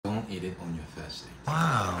eat it on your first day.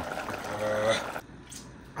 Wow.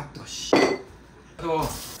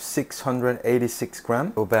 686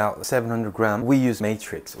 grams, about 700 grams. We use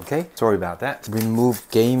matrix, okay? Sorry about that. Remove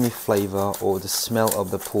gamey flavor or the smell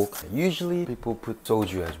of the pork. Usually people put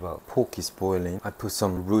soju as well. Pork is boiling. I put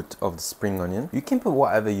some root of the spring onion. You can put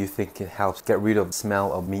whatever you think it helps get rid of the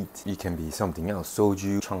smell of meat. You can be something else.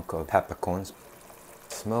 Soju, chunk of peppercorns.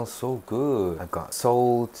 Smells so good. I've got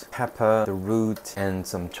salt, pepper, the root, and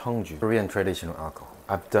some Cheongju, Korean traditional alcohol.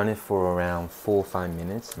 I've done it for around 4 or 5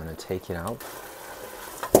 minutes. I'm gonna take it out.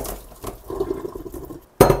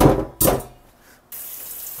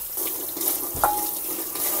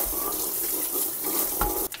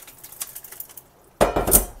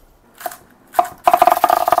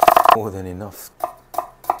 More than enough.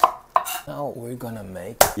 Now we're gonna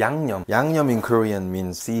make yangnyeom. Yangnyeom in Korean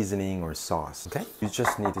means seasoning or sauce, okay? You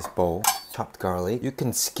just need this bowl, chopped garlic. You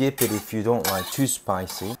can skip it if you don't like too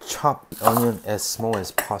spicy. Chop onion as small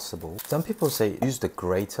as possible. Some people say use the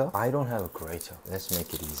grater. I don't have a grater. Let's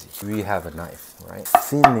make it easy. We have a knife, right?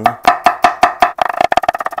 Thinning.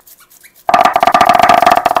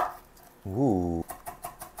 Ooh.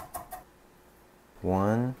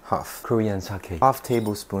 1/2 Korean sake, 1/2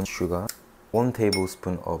 tablespoon sugar, 1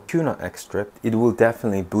 tablespoon of tuna extract. It will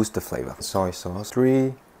definitely boost the flavor. Soy sauce,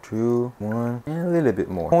 3, 2, 1, and a little bit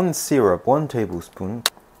more. Corn syrup, 1 tablespoon.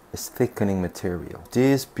 Is thickening material.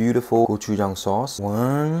 This beautiful gochujang sauce,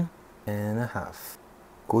 1.5.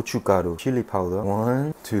 Gochugaru, chili powder,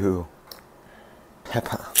 1, 2.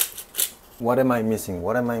 Pepper. What am I missing?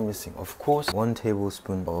 What am I missing? Of course, 1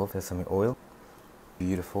 tablespoon of sesame oil.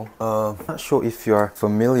 Beautiful. Not sure if you are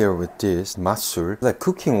familiar with this Matsul, like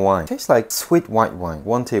cooking wine. Tastes like sweet white wine.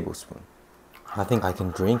 1 tablespoon. I think I can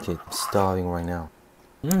drink it. I'm starving right now.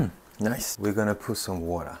 Nice. We're gonna put some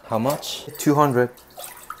water. How much? 200.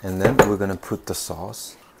 And then we're gonna put the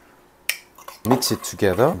sauce. Mix it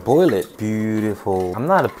together, boil it. Beautiful. I'm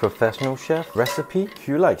not a professional chef. Recipe, if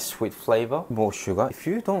you like sweet flavor, more sugar. If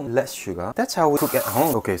you don't, less sugar. That's how we cook at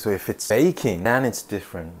home. Okay, so if it's baking, then it's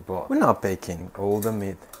different. But we're not baking. All the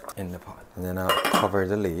meat in the pot. And then I'll cover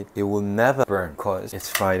the lid. It will never burn because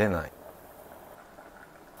it's Friday night.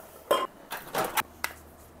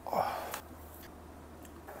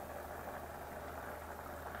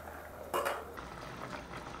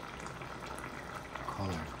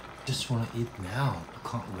 Just want to eat now. I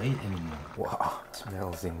can't wait anymore. Wow,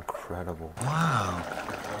 smells incredible. Wow.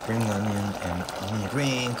 Spring onion and onion.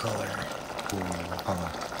 Green color.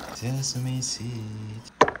 Sesame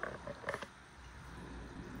seed.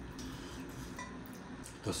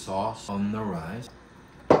 The sauce on the rice.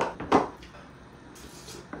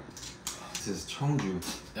 This is Cheongju.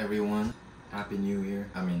 Everyone, Happy New Year.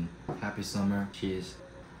 I mean, Happy Summer. Cheers.